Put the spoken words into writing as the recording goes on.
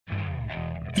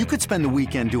You could spend the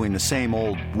weekend doing the same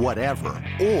old whatever,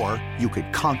 or you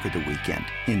could conquer the weekend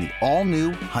in the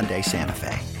all-new Hyundai Santa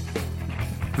Fe.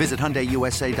 Visit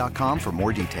HyundaiUSA.com for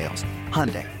more details.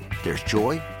 Hyundai, there's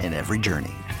joy in every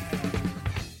journey.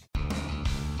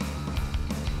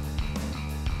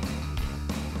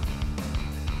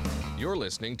 You're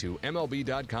listening to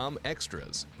MLB.com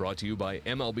Extras, brought to you by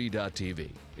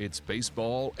MLB.tv. It's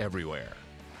baseball everywhere.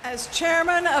 As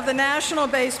chairman of the National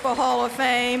Baseball Hall of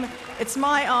Fame, it's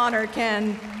my honor,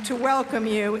 Ken, to welcome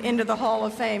you into the Hall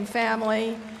of Fame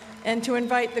family and to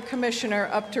invite the commissioner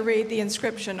up to read the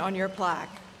inscription on your plaque.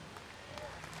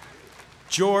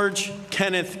 George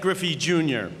Kenneth Griffey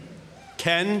Jr.,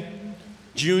 Ken,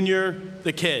 Jr.,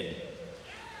 the Kid.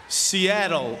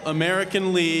 Seattle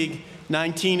American League,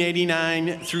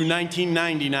 1989 through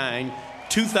 1999,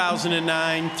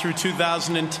 2009 through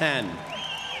 2010.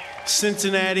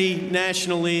 Cincinnati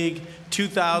National League,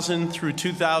 2000 through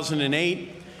 2008,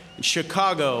 and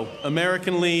Chicago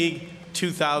American League,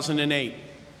 2008.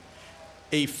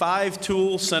 A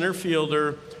five-tool center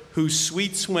fielder whose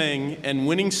sweet swing and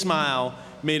winning smile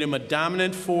made him a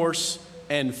dominant force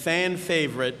and fan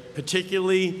favorite,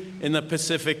 particularly in the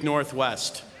Pacific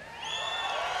Northwest.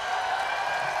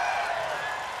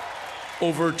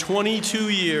 Over 22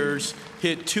 years,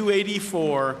 hit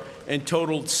 .284 and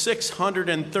totaled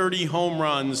 630 home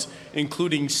runs,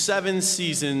 including 7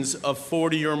 seasons of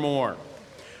 40 or more.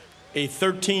 A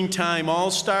 13-time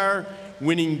All-Star,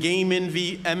 winning Game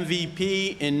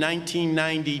MVP in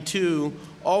 1992,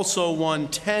 also won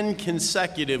 10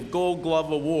 consecutive Gold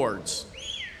Glove awards.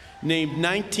 Named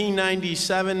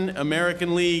 1997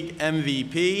 American League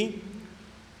MVP,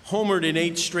 homered in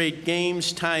 8 straight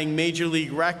games, tying Major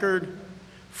League record,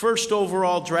 first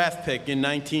overall draft pick in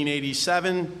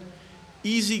 1987,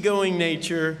 easygoing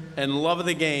nature and love of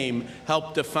the game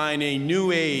helped define a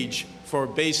new age for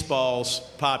baseball's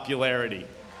popularity.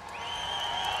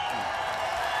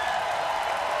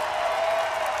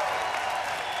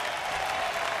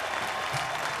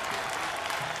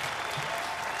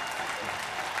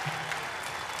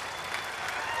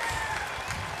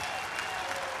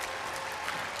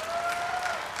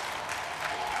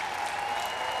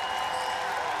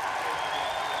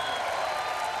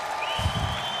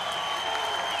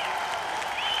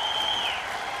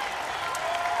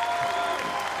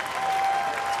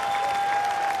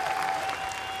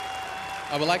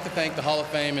 I would like to thank the Hall of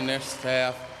Fame and their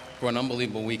staff for an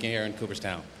unbelievable weekend here in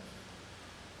Cooperstown.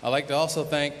 I'd like to also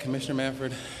thank Commissioner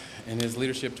Manfred and his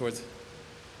leadership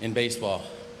in baseball.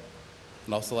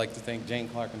 I'd also like to thank Jane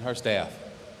Clark and her staff.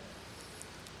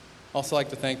 Also like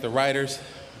to thank the writers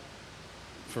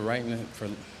for writing it,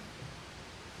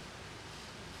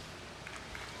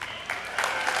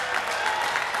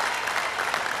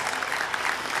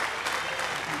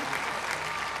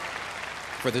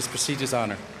 for this prestigious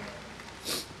honor.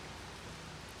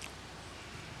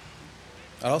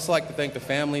 I'd also like to thank the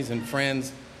families and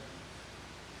friends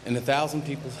and the 1,000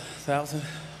 people, I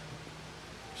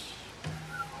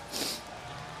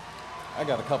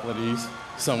got a couple of these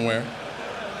somewhere.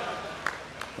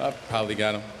 I probably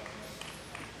got them.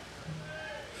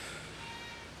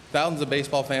 Thousands of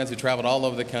baseball fans who traveled all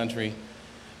over the country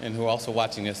and who are also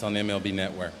watching this on the MLB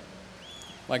Network.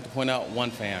 I'd like to point out one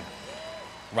fan,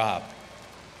 Rob,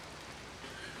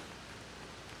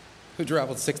 who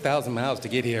traveled 6,000 miles to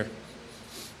get here.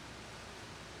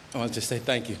 I want to just say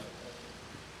thank you.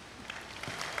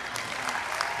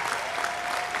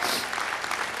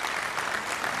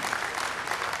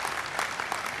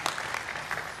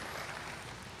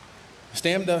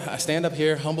 I stand up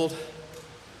here humbled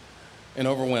and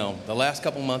overwhelmed. The last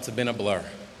couple months have been a blur.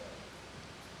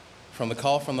 From the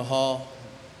call from the hall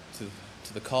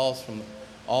to the calls from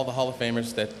all the Hall of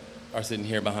Famers that are sitting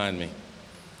here behind me.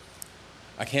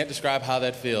 I can't describe how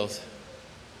that feels,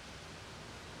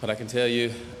 but I can tell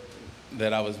you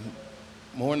that I was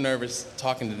more nervous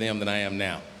talking to them than I am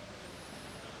now.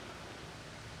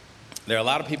 There are a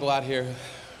lot of people out here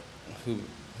who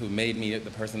made me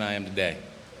the person I am today.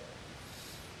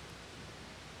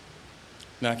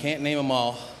 Now, I can't name them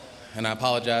all, and I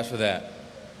apologize for that,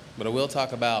 but I will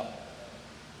talk about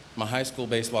my high school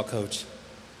baseball coach,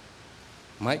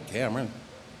 Mike Cameron,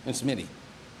 and Smitty.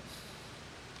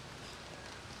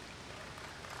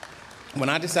 When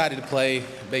I decided to play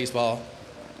baseball,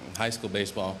 high school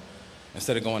baseball,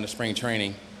 instead of going to spring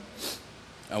training,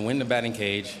 I went in the batting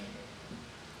cage,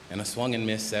 and I swung and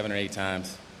missed 7 or 8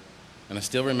 times. And I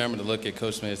still remember the look at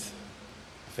Coach Smith's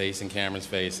face and Cameron's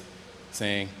face,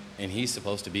 saying, and he's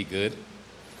supposed to be good.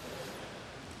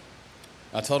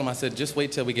 I told him, I said, just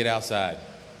wait till we get outside.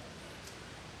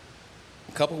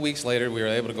 A couple weeks later, we were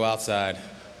able to go outside,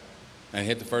 and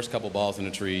hit the first couple balls in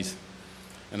the trees.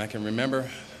 And I can remember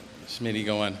Schmitty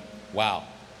going, wow,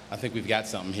 I think we've got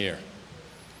something here.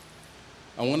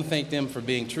 I want to thank them for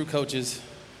being true coaches,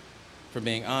 for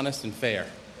being honest and fair.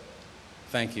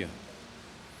 Thank you.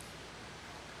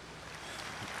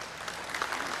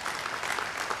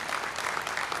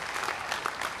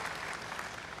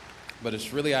 But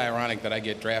it's really ironic that I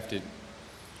get drafted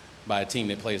by a team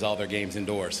that plays all their games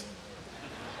indoors.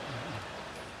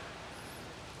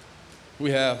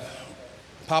 We have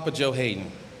Papa Joe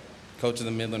Hayden, coach of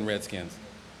the Midland Redskins.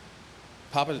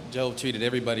 Papa Joe treated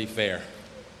everybody fair.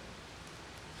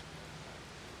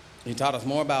 He taught us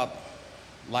more about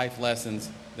life lessons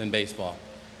than baseball.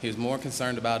 He was more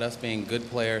concerned about us being good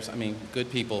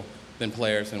people than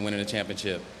players and winning a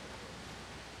championship.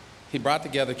 He brought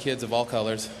together kids of all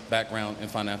colors, background, and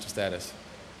financial status.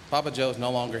 Papa Joe's no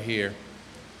longer here.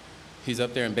 He's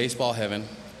up there in baseball heaven,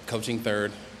 coaching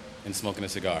third and smoking a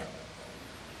cigar.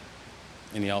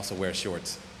 And he also wears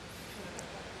shorts.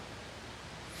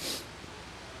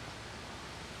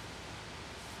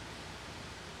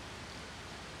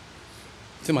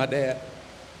 To my dad,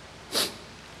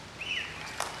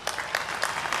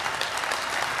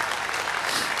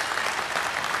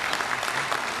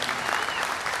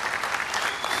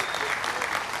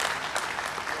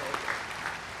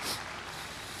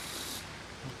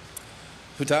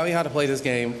 who taught me how to play this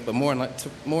game, but more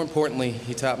importantly,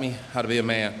 he taught me how to be a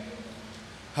man,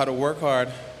 how to work hard,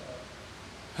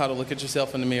 how to look at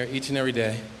yourself in the mirror each and every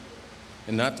day,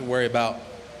 and not to worry about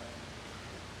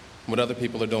what other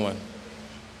people are doing.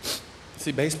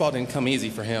 See, baseball didn't come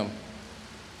easy for him.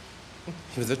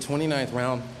 He was a 29th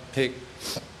round pick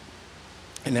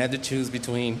and had to choose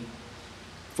between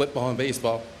football and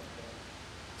baseball.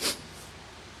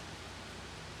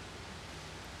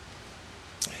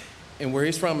 And where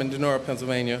he's from in Donora,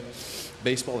 Pennsylvania,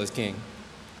 baseball is king.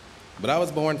 But I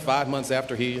was born 5 months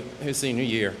after his senior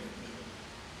year.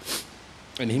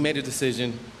 And he made a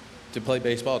decision to play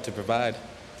baseball to provide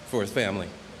for his family.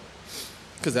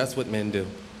 Because that's what men do.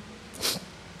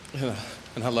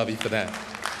 And I love you for that.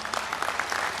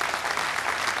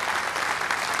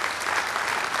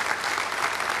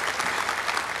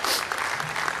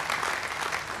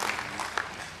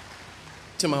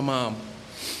 To my mom,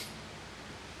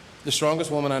 the strongest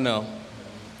woman I know,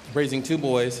 raising 2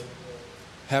 boys,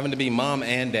 having to be mom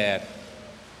and dad,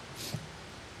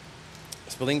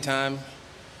 splitting time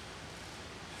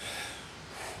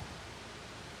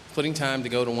to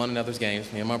go to one another's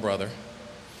games, me and my brother.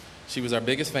 She was our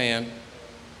biggest fan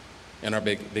and our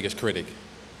biggest critic.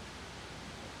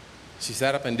 She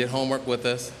sat up and did homework with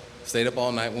us, stayed up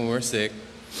all night when we were sick.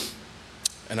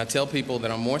 And I tell people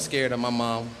that I'm more scared of my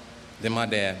mom than my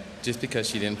dad just because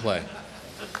she didn't play.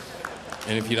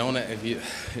 And if you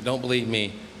don't believe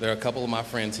me, there are a couple of my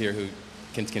friends here who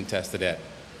can contest to that.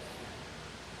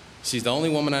 She's the only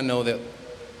woman I know that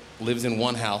lives in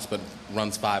one house but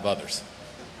runs 5 others.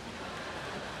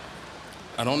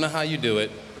 I don't know how you do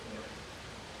it,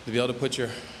 to be able to put your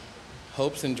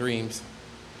hopes and dreams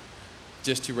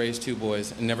just to raise 2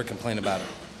 boys and never complain about it.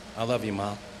 I love you,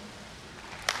 Mom.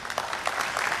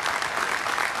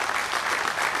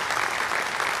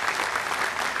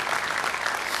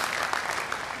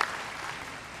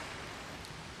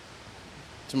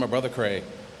 To my brother Craig,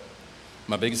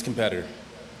 my biggest competitor.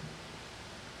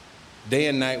 Day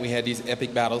and night we had these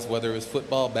epic battles, whether it was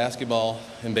football, basketball,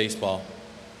 and baseball.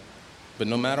 But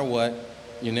no matter what,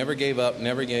 you never gave up,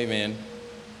 never gave in.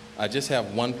 I just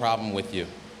have one problem with you.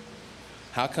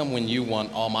 How come when you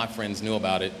won, all my friends knew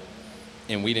about it,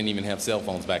 and we didn't even have cell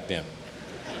phones back then?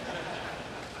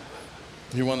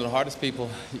 You're one of the hardest people.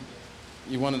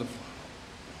 You're one of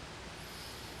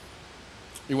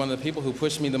the people who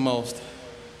pushed me the most,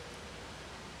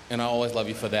 and I always love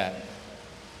you for that.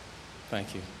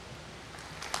 Thank you.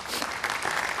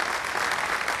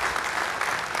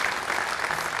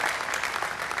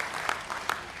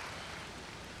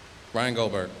 Ryan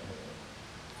Goldberg,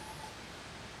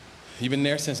 you've been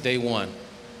there since day one.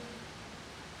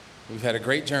 We've had a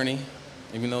great journey,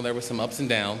 even though there were some ups and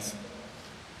downs.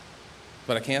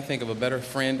 But I can't think of a better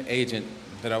friend, agent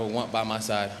that I would want by my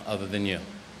side other than you.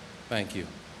 Thank you.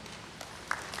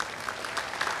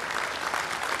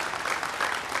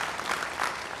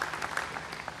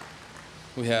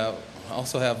 We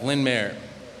also have Lynn Merritt.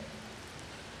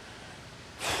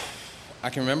 I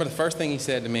can remember the first thing he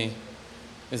said to me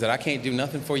is that I can't do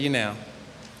nothing for you now,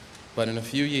 but in a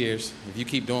few years, if you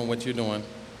keep doing what you're doing,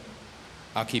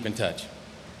 I'll keep in touch.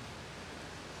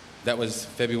 That was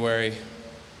February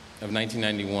of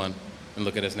 1991, and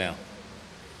look at us now.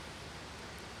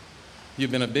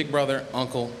 You've been a big brother,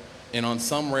 uncle, and on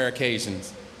some rare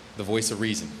occasions, the voice of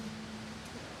reason.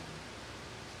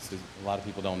 A lot of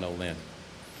people don't know Lynn.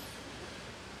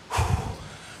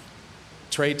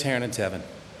 Trey, Taryn, and Tevin.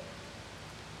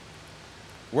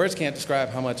 Words can't describe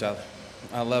how much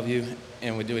I love you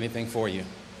and would do anything for you.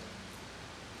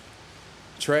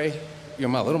 Trey, you're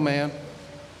my little man,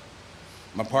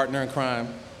 my partner in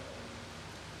crime.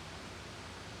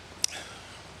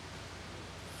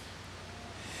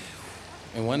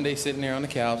 And one day sitting there on the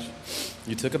couch,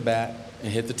 you took a bat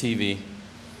and hit the TV.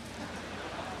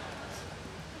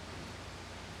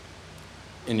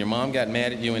 And your mom got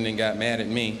mad at you and then got mad at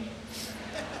me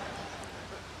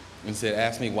and said,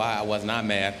 asked me why I was not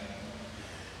mad.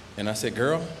 And I said,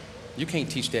 girl, you can't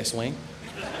teach that swing.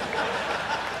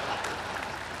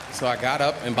 So I got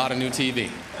up and bought a new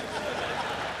TV.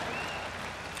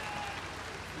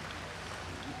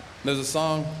 There's a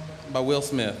song by Will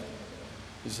Smith.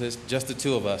 It says, just the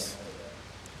two of us.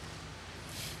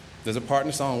 There's a part in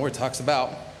the song where it talks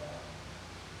about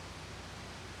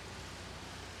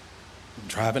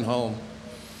driving home.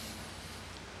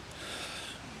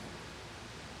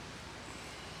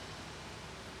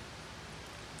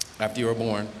 After you were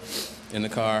born, in the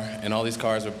car, and all these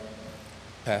cars are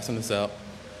passing us up,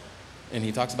 and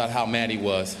he talks about how mad he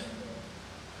was.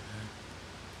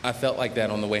 I felt like that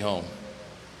on the way home.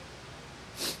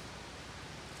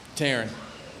 Taryn,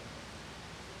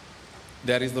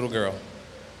 Daddy's little girl.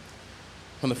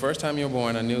 From the first time you were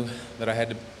born, I knew that I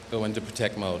had to go into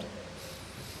protect mode.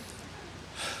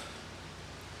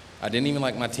 I didn't even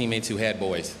like my teammates who had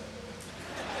boys.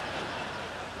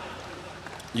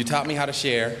 You taught me how to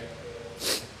share,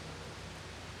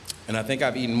 and I think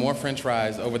I've eaten more French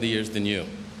fries over the years than you.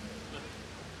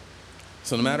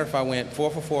 So no matter if I went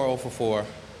 4 for 4, 0 for 4,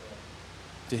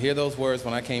 to hear those words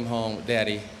when I came home,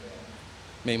 Daddy,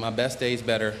 made my best days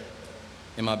better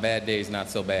and my bad days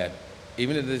not so bad.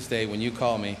 Even to this day, when you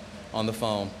call me on the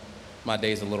phone, my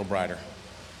day's a little brighter.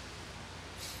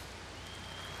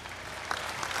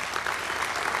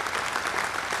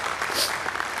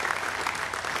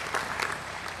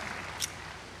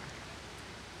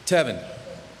 Tevin,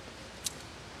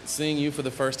 seeing you for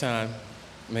the first time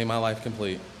made my life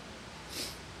complete.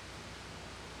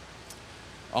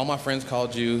 All my friends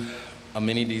called you a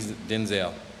mini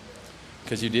Denzel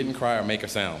because you didn't cry or make a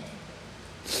sound.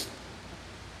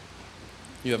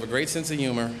 You have a great sense of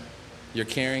humor, you're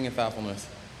caring and thoughtfulness.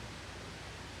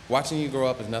 Watching you grow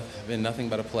up has been nothing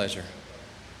but a pleasure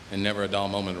and never a dull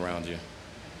moment around you.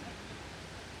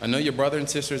 I know your brother and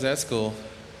sisters at school.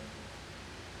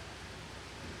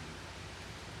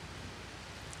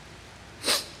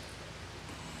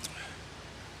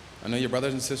 I know your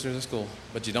brothers and sisters at school,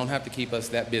 but you don't have to keep us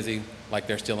that busy like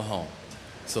they're still at home.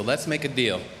 So let's make a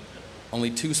deal.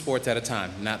 Only 2 sports at a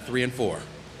time, not 3 and 4.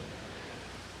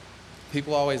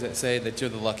 People always say that you're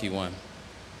the lucky one.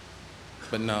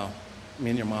 But no, me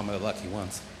and your mom are the lucky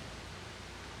ones.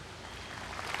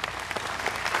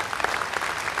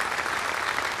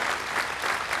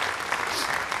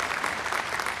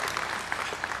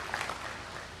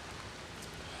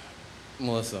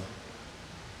 Melissa,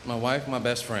 my wife, my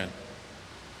best friend.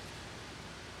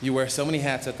 You wear so many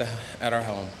hats at our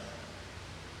home.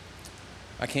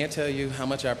 I can't tell you how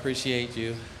much I appreciate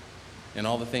you and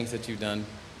all the things that you've done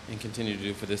and continue to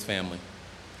do for this family.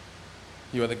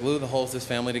 You are the glue that holds this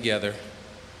family together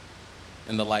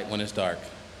and the light when it's dark.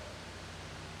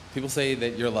 People say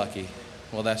that you're lucky.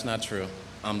 Well, that's not true.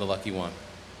 I'm the lucky one.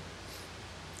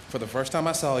 For the first time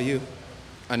I saw you,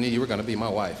 I knew you were going to be my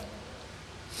wife.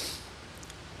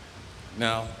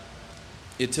 Now,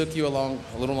 it took you a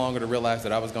little longer to realize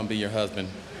that I was going to be your husband,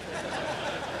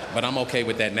 but I'm okay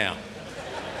with that now.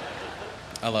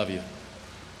 I love you.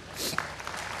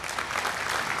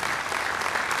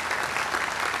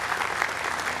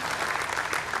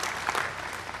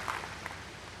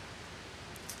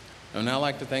 I would now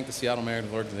like to thank the Seattle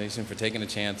Mariners organization for taking a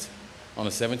chance on a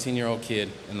 17-year-old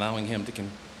kid and allowing him to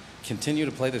continue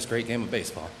to play this great game of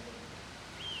baseball.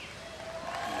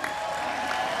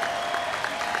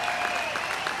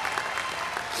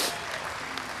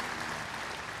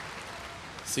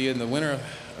 See, in the winter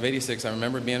of '86, I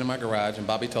remember being in my garage and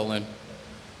Bobby Tolan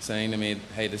saying to me,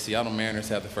 hey, the Seattle Mariners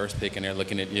have the first pick and they're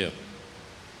looking at you.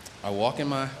 I walk in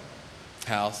my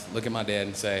house, look at my dad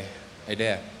and say, hey,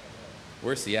 Dad,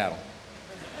 where's Seattle?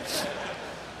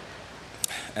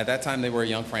 At that time, they were a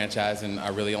young franchise and I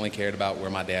really only cared about where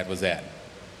my dad was at.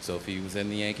 So if he was in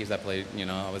the Yankees, I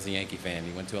was a Yankee fan.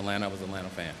 He went to Atlanta, I was an Atlanta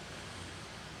fan.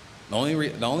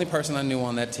 The only person I knew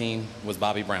on that team was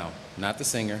Bobby Brown, not the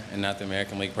singer and not the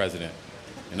American League president.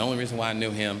 And the only reason why I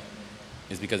knew him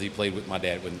is because he played with my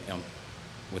dad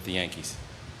with the Yankees.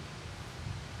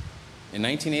 In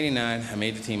 1989, I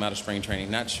made the team out of spring training,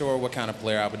 not sure what kind of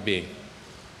player I would be.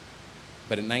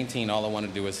 But at 19, all I wanted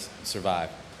to do was survive.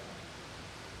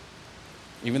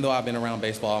 Even though I've been around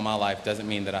baseball all my life, doesn't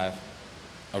mean that I've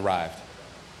arrived.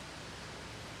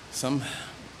 Some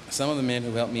of the men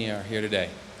who helped me are here today.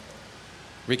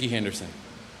 Rickey Henderson.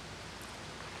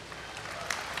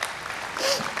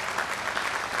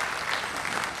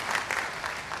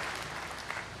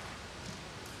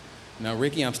 Now,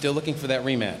 Rickey, I'm still looking for that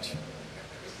rematch.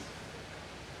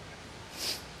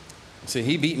 See,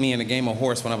 he beat me in a game of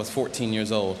horse when I was 14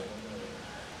 years old.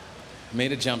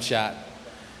 Made a jump shot,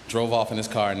 drove off in his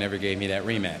car, and never gave me that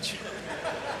rematch.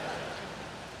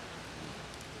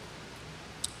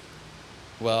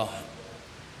 Well,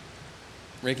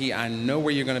 Rickey, I know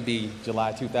where you're going to be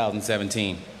July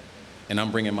 2017, and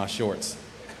I'm bringing my shorts.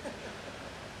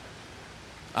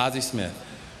 Ozzie Smith,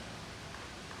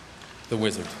 the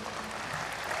Wizard.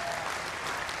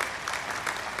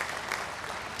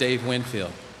 Dave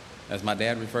Winfield, as my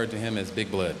dad referred to him as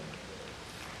Big Blood.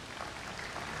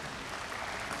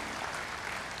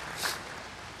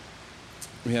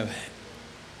 We have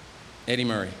Eddie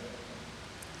Murray.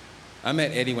 I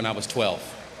met Eddie when I was 12.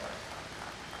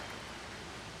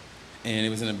 And it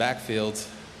was in the backfields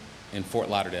in Fort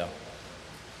Lauderdale.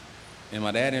 And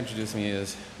my dad introduced me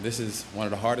as, this is one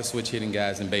of the hardest switch hitting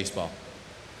guys in baseball.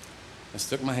 I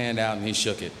stuck my hand out and he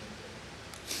shook it.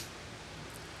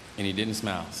 And he didn't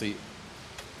smile. See,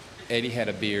 Eddie had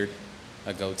a beard,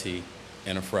 a goatee,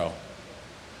 and a fro.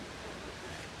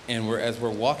 And as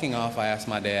we're walking off, I asked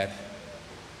my dad,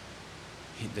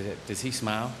 does he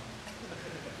smile?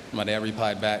 My dad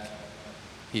replied back,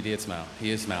 he did smile.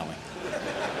 He is smiling.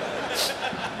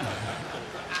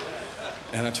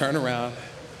 And I turn around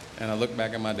and I look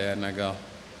back at my dad and I go,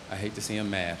 I hate to see him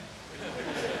mad.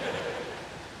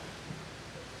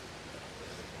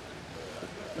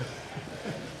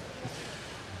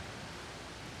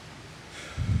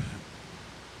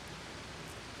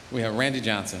 We have Randy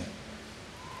Johnson.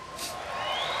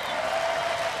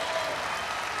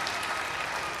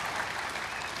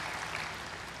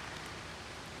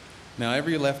 Now,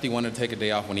 every lefty wanted to take a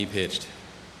day off when he pitched.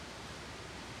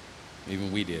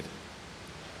 Even we did.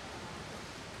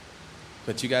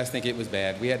 But you guys think it was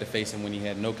bad. We had to face him when he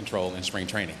had no control in spring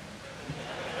training.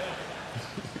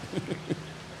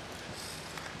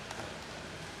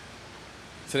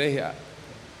 Today,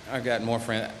 I've got more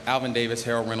friends. Alvin Davis,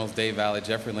 Harold Reynolds, Dave Valley,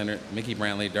 Jeffrey Leonard, Mickey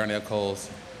Brantley, Darnell Coles,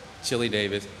 Chili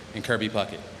Davis, and Kirby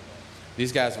Puckett.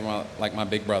 These guys were like my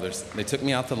big brothers. They took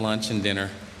me out to lunch and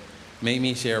dinner, made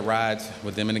me share rides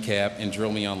with them in the cab, and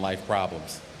drilled me on life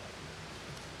problems.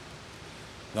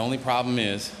 The only problem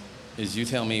is you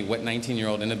tell me what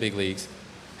 19-year-old in the big leagues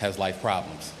has life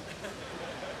problems.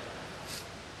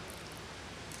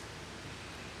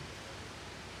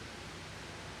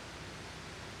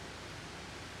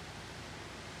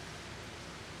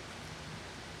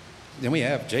 Then we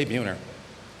have Jay Buhner.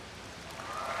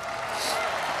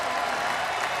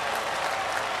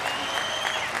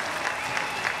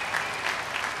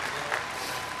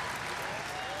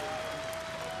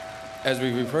 As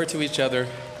we refer to each other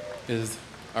as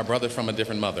our brother from a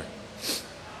different mother.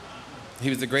 He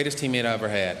was the greatest teammate I ever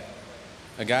had.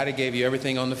 A guy that gave you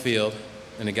everything on the field,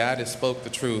 and a guy that spoke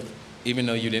the truth even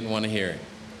though you didn't want to hear it.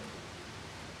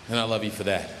 And I love you for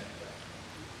that.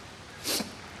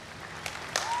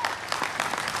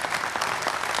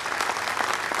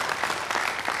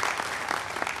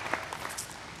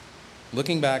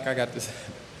 Looking back, I got to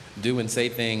do and say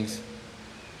things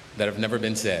that have never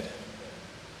been said.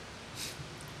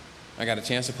 I got a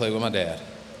chance to play with my dad.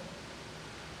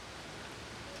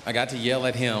 I got to yell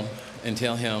at him and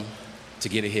tell him to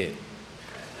get a hit.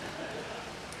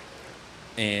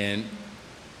 And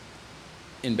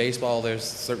in baseball, there's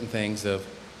certain things of,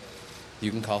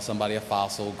 you can call somebody a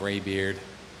fossil, graybeard,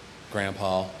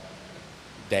 grandpa,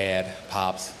 dad,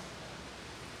 pops.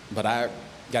 But I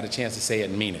got a chance to say it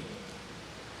and mean it.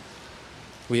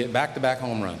 We hit back-to-back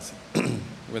home runs.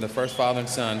 We're the first father and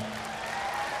son.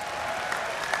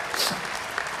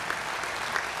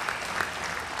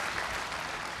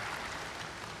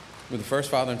 We're the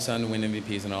first father and son to win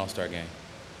MVPs in an All-Star game.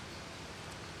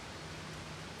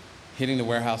 Hitting the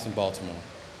warehouse in Baltimore.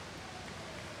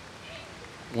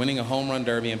 Winning a home run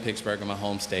derby in Pittsburgh in my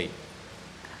home state.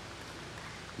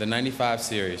 The '95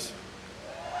 series.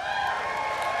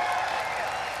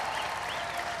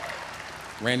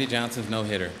 Randy Johnson's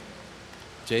no-hitter.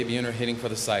 Jay Buhner hitting for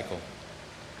the cycle.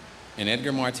 And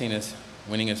Edgar Martinez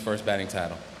winning his first batting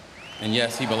title. And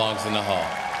yes, he belongs in the Hall.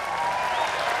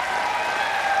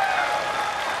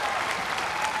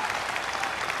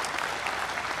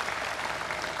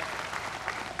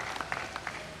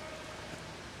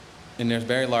 And there's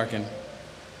Barry Larkin,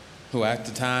 who at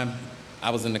the time, I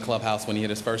was in the clubhouse when he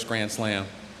hit his first grand slam,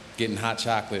 getting hot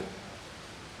chocolate.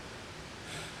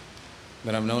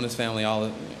 But I've known his family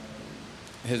slow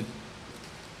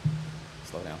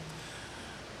down.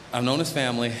 I've known his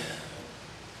family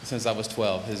since I was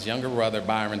 12. His younger brother,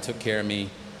 Byron, took care of me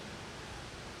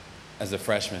as a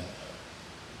freshman.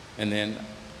 And then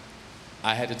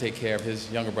I had to take care of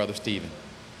his younger brother, Steven.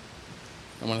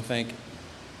 I want to thank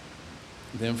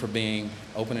them for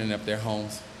opening up their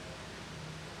homes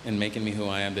and making me who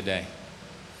I am today.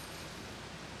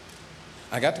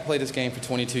 I got to play this game for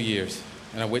 22 years,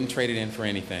 and I wouldn't trade it in for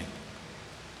anything.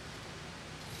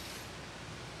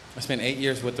 I spent 8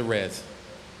 years with the Reds.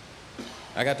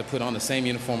 I got to put on the same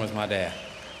uniform as my dad,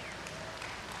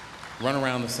 run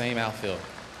around the same outfield.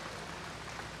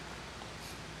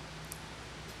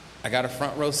 I got a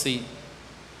front row seat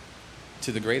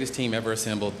to the greatest team ever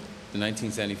assembled, the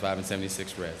 1975 and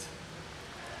 76 Reds.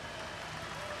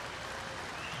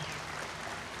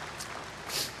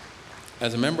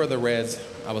 As a member of the Reds,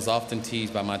 I was often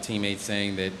teased by my teammates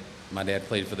saying that my dad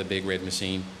played for the big red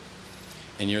machine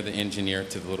and you're the engineer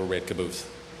to the little red caboose.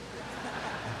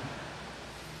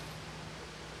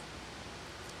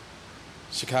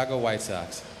 Chicago White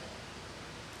Sox.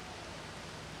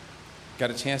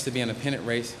 Got a chance to be in a pennant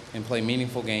race and play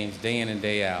meaningful games day in and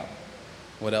day out.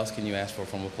 What else can you ask for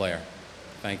from a player?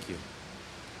 Thank you.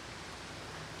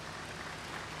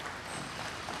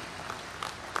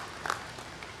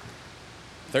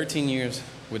 "13 years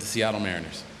with the Seattle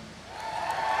Mariners.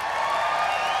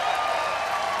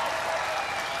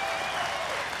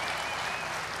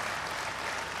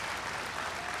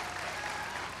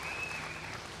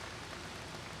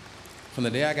 From the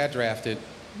day I got drafted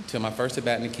to my first at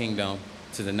bat in the Kingdom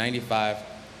to the 95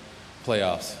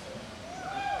 playoffs,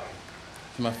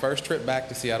 to my first trip back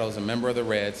to Seattle as a member of the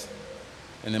Reds,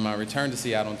 and then my return to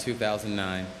Seattle in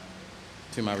 2009,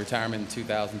 to my retirement in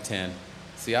 2010,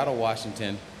 Seattle,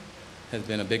 Washington has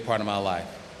been a big part of my life.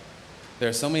 There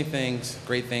are so many things,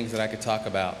 great things that I could talk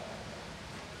about,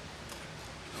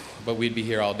 but we'd be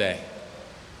here all day.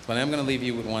 But I'm going to leave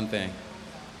you with one thing.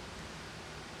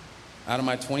 Out of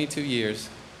my 22 years,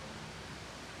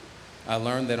 I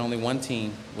learned that only one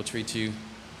team will treat you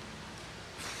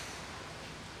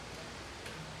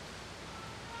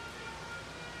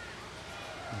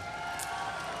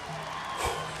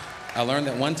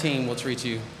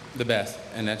the best,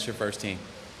 and that's your first team.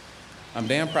 I'm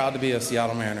damn proud to be a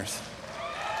Seattle Mariners.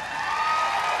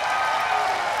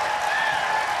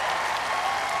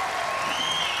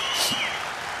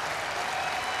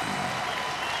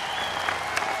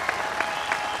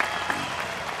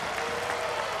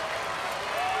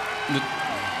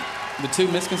 The two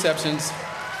misconceptions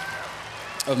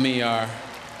of me are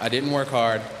I didn't work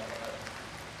hard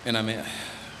and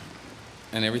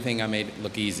everything I made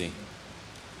look easy.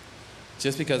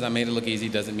 Just because I made it look easy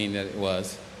doesn't mean that it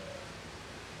was.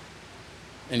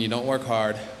 And you don't work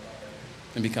hard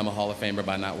and become a Hall of Famer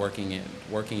by not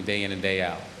working day in and day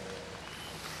out.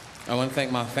 I want to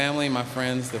thank my family, my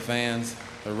friends, the fans,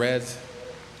 the Reds,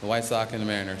 the White Sox, and the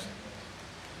Mariners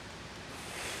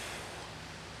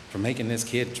for making this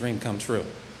kid's dream come true.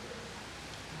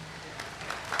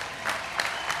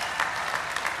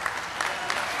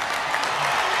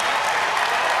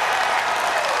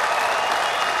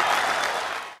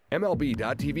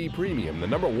 MLB.tv Premium, the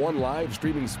 #1 live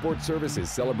streaming sports service,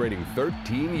 is celebrating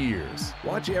 13 years.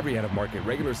 Watch every out-of-market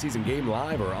regular season game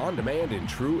live or on demand in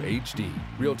true HD.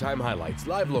 Real-time highlights,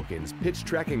 live look-ins, pitch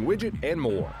tracking widget, and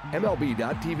more.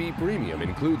 MLB.tv Premium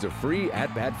includes a free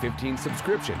At-Bat 15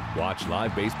 subscription. Watch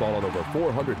live baseball on over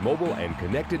 400 mobile and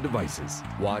connected devices.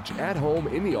 Watch at home,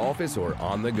 in the office, or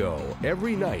on the go,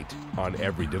 every night, on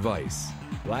every device.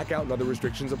 Blackout and other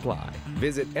restrictions apply.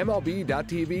 Visit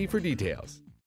MLB.tv for details.